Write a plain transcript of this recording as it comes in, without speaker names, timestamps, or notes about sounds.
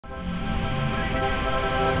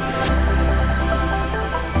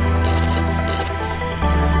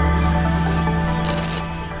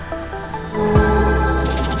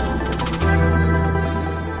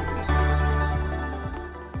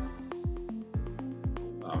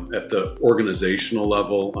At the organizational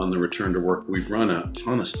level on the return to work, we've run a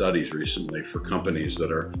ton of studies recently for companies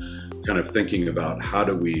that are kind of thinking about how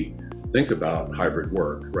do we think about hybrid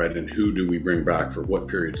work, right? And who do we bring back for what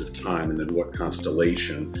periods of time and then what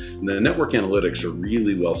constellation? And the network analytics are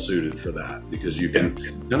really well suited for that, because you can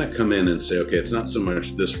kind of come in and say, okay, it's not so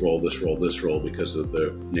much this role, this role, this role because of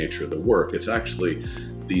the nature of the work. It's actually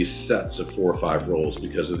these sets of 4 or 5 roles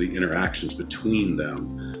because of the interactions between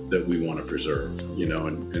them that we want to preserve, you know,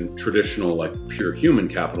 and traditional like pure human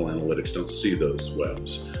capital analytics don't see those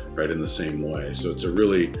webs, right, in the same way. So it's a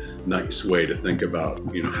really nice way to think about,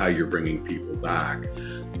 you know, how you're bringing people back.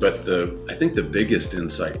 But I think the biggest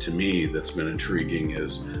insight to me that's been intriguing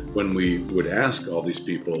is when we would ask all these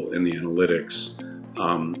people in the analytics,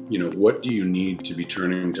 you know, what do you need to be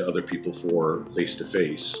turning to other people for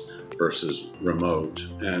face-to-face versus remote?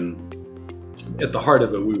 And at the heart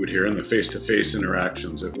of it, we would hear in the face-to-face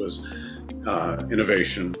interactions, it was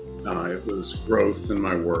innovation, it was growth in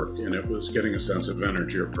my work, and it was getting a sense of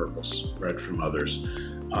energy or purpose, right, from others.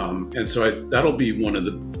 And so that'll be one of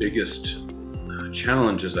the biggest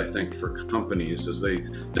challenges, I think, for companies as they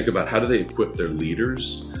think about how do they equip their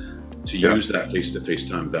leaders to use that face-to-face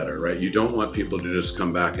time better, right? You don't want people to just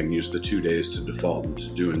come back and use the 2 days to default into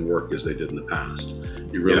doing work as they did in the past.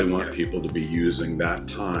 You really want people to be using that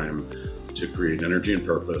time to create energy and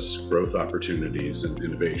purpose, growth opportunities, and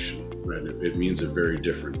innovation, right? It means a very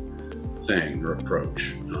different thing or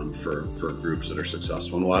approach for groups that are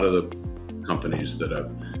successful. And a lot of the companies that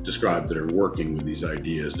I've described that are working with these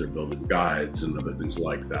ideas, they're building guides and other things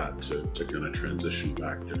like that to kind of transition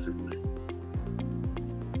back differently.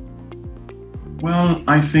 Well,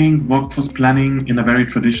 I think workforce planning in a very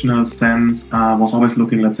traditional sense was always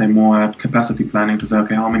looking, let's say, more at capacity planning to say,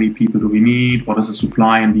 okay, how many people do we need? What is the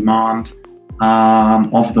supply and demand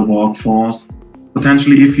of the workforce?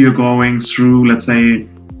 Potentially, if you're going through, let's say,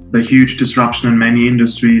 the huge disruption in many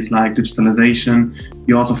industries like digitalization,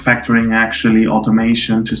 you're also factoring actually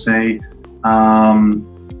automation to say,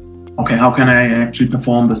 okay, how can I actually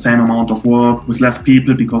perform the same amount of work with less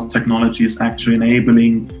people because technology is actually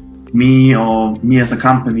enabling me or me as a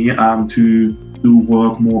company to do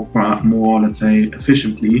work more, let's say,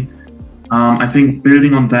 efficiently. I think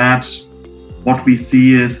building on that, what we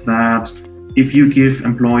see is that if you give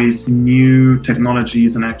employees new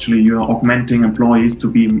technologies and actually you're augmenting employees to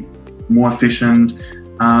be more efficient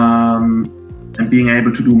and being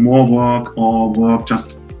able to do more work or work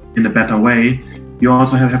just in a better way, you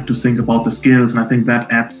also have to think about the skills. And I think that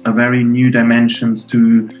adds a very new dimensions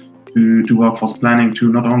to workforce planning,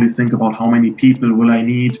 to not only think about how many people will I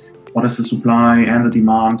need, what is the supply and the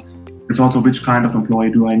demand, it's also which kind of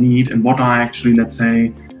employee do I need and what are actually, let's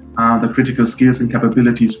say, the critical skills and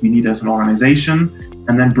capabilities we need as an organization,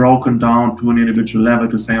 and then broken down to an individual level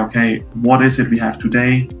to say, okay, what is it we have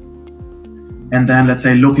today? And then, let's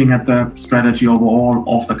say, looking at the strategy overall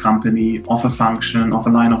of the company, of a function, of a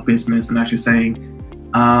line of business, and actually saying,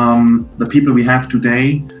 the people we have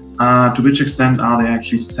today, to which extent are they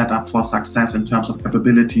actually set up for success in terms of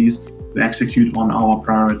capabilities to execute on our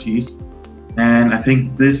priorities? And I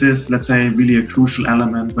think this is, let's say, really a crucial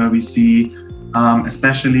element where we see,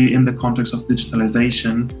 especially in the context of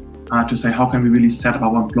digitalization, to say how can we really set up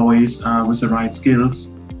our employees with the right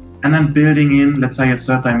skills, and then building in, let's say, a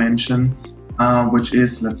third dimension, which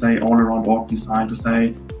is, let's say, all around org design, to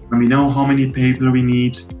say when we know how many people we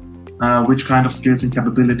need, which kind of skills and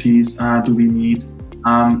capabilities do we need,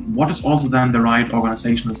 what is also then the right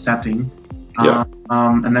organizational setting,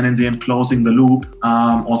 and then in the end closing the loop,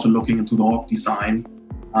 also looking into the org design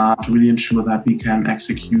to really ensure that we can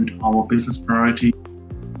execute our business priority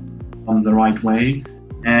the right way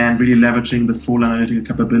and really leveraging the full analytical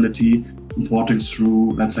capability, reporting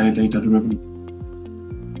through, let's say, data-driven.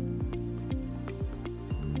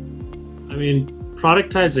 I mean,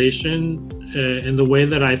 productization in the way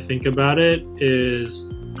that I think about it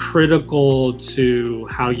is critical to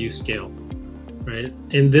how you scale, right?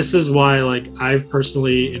 And this is why, like, I've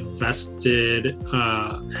personally invested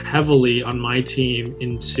heavily on my team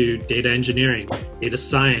into data engineering, data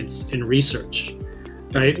science, and research,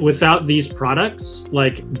 right? Without these products,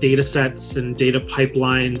 like data sets and data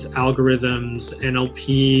pipelines, algorithms,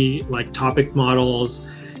 NLP, like topic models,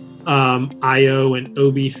 IO and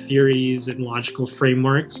OB theories and logical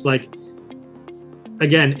frameworks, like,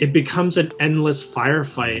 again, it becomes an endless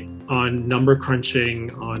firefight on number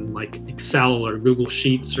crunching on like Excel or Google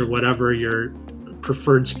Sheets or whatever your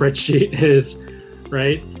preferred spreadsheet is,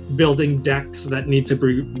 right? Building decks that need to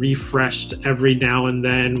be refreshed every now and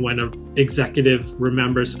then when an executive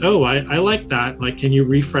remembers, oh, I like that. Like, can you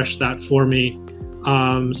refresh that for me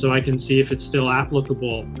so I can see if it's still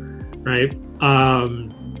applicable, right?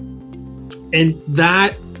 And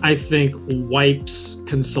that, I think, wipes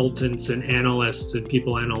consultants and analysts and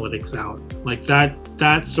people analytics out. Like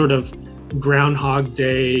that sort of Groundhog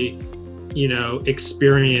Day,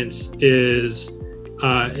 experience is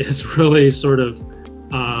really sort of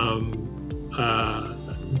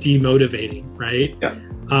demotivating, right? Yeah.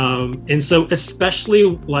 And so especially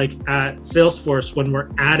like at Salesforce, when we're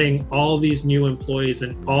adding all these new employees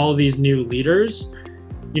and all these new leaders,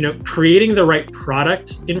 creating the right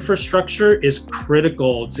product infrastructure is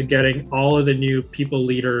critical to getting all of the new people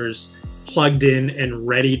leaders plugged in and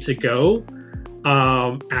ready to go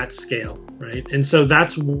at scale, right? And so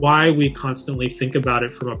that's why we constantly think about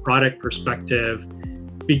it from a product perspective,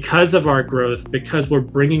 because of our growth, because we're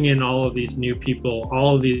bringing in all of these new people,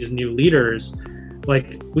 all of these new leaders.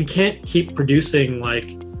 Like, we can't keep producing like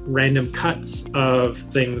random cuts of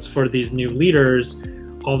things for these new leaders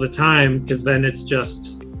all the time, because then it's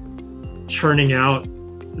just churning out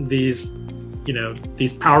these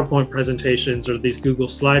PowerPoint presentations or these Google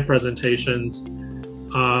slide presentations,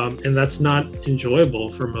 and that's not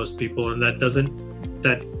enjoyable for most people, and that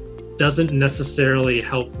doesn't necessarily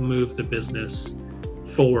help move the business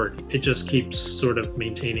forward. It just keeps sort of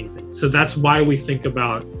maintaining things. So that's why we think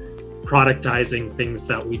about productizing things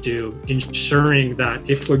that we do, ensuring that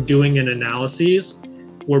if we're doing an analysis,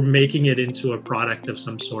 we're making it into a product of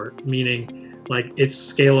some sort, meaning like it's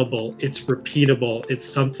scalable, it's repeatable, it's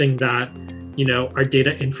something that our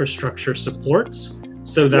data infrastructure supports,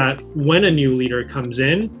 so that when a new leader comes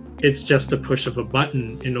in, it's just a push of a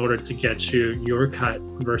button in order to get you your cut,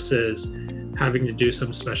 versus having to do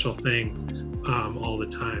some special thing all the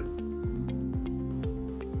time.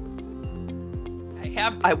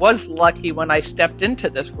 I was lucky when I stepped into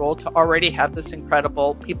this role to already have this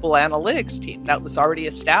incredible people analytics team that was already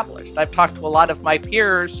established. I've talked to a lot of my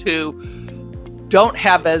peers who don't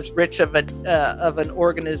have as rich of an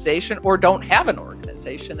organization, or don't have an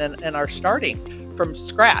organization, and are starting from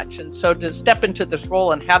scratch. And so to step into this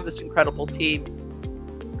role and have this incredible team,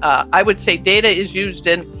 I would say data is used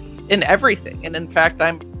in everything. And in fact,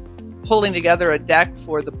 I'm pulling together a deck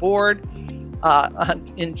for the board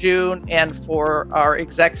in June, and for our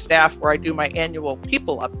exec staff, where I do my annual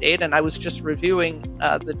people update. And I was just reviewing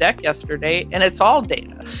the deck yesterday, and it's all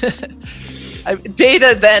data.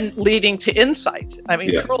 Data then leading to insight. I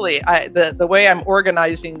mean, truly, the way I'm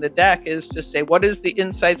organizing the deck is to say, what is the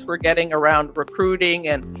insights we're getting around recruiting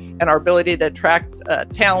and our ability to attract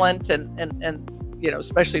talent, and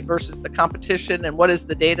especially versus the competition, and what does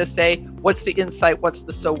the data say? What's the insight? What's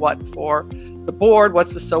the so what for the board?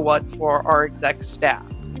 What's the so what for our exec staff?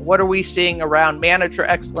 What are we seeing around manager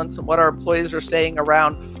excellence, and what our employees are saying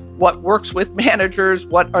around what works with managers?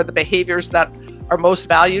 What are the behaviors that are most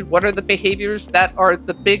valued? What are the behaviors that are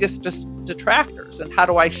the biggest detractors? And how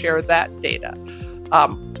do I share that data?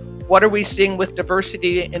 What are we seeing with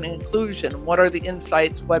diversity and inclusion? What are the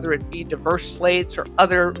insights, whether it be diverse slates or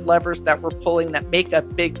other levers that we're pulling that make a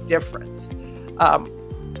big difference?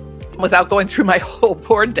 Without going through my whole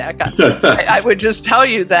board deck, I would just tell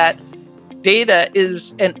you that data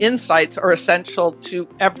and insights are essential to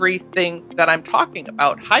everything that I'm talking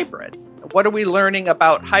about hybrid. What are we learning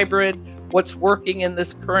about hybrid? What's working in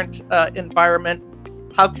this current environment?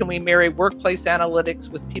 How can we marry workplace analytics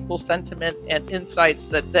with people sentiment and insights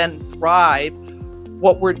that then drive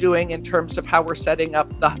what we're doing in terms of how we're setting up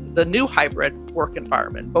the new hybrid work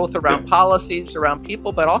environment, both around policies, around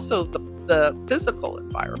people, but also the physical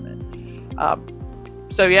environment.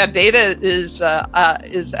 Data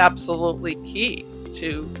is absolutely key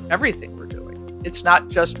to everything we're doing. It's not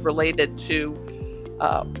just related to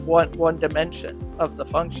one dimension of the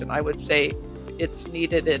function. I would say it's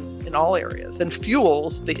needed in all areas, and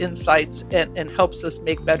fuels the insights and helps us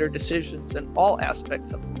make better decisions in all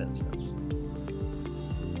aspects of the business.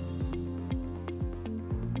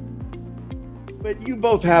 But you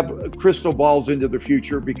both have crystal balls into the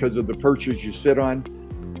future because of the perches you sit on.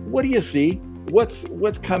 What do you see?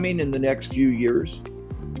 What's coming in the next few years?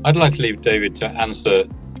 I'd like to leave David to answer,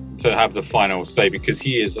 to have the final say, because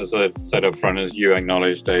he is, as I said up front, as you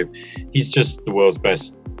acknowledge, Dave, he's just the world's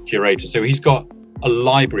best curator. So he's got a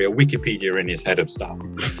library, a Wikipedia in his head of stuff.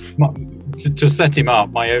 To set him up,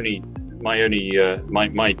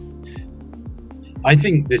 I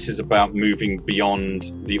think this is about moving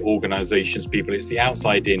beyond the organization's people. It's the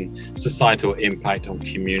outside in societal impact on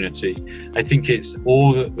community. I think it's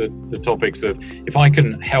all the topics of, if I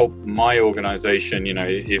can help my organization,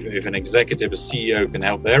 if an executive, a CEO can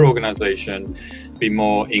help their organization be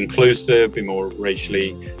more inclusive, be more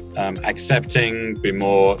racially accepting, be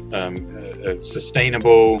more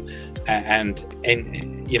sustainable, and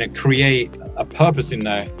create a purpose in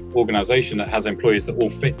their organization that has employees that all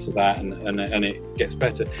fit to that, and it gets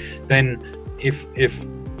better, then if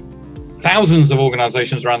thousands of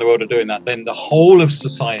organizations around the world are doing that, then the whole of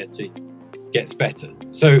society gets better.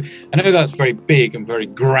 So I know that's very big and very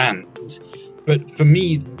grand, but for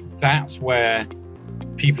me, that's where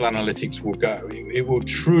people analytics will go. It will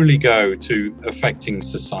truly go to affecting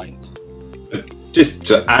society. Just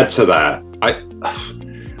to add to that,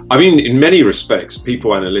 I mean, in many respects,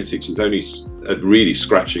 people analytics is only really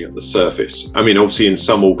scratching at the surface. I mean, obviously in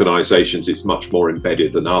some organizations, it's much more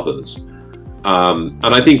embedded than others. And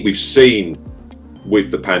I think we've seen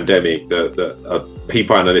with the pandemic that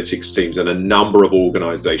people analytics teams and a number of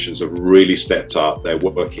organizations have really stepped up. They're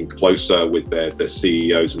working closer with their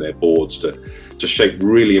CEOs and their boards to shape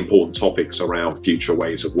really important topics around future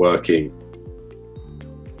ways of working.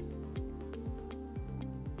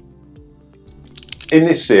 In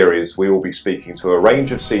this series, we will be speaking to a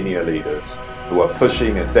range of senior leaders who are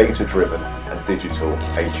pushing a data-driven and digital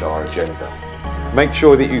HR agenda. Make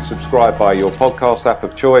sure that you subscribe via your podcast app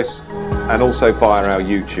of choice and also via our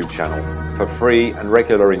YouTube channel for free and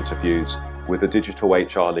regular interviews with the digital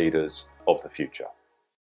HR leaders of the future.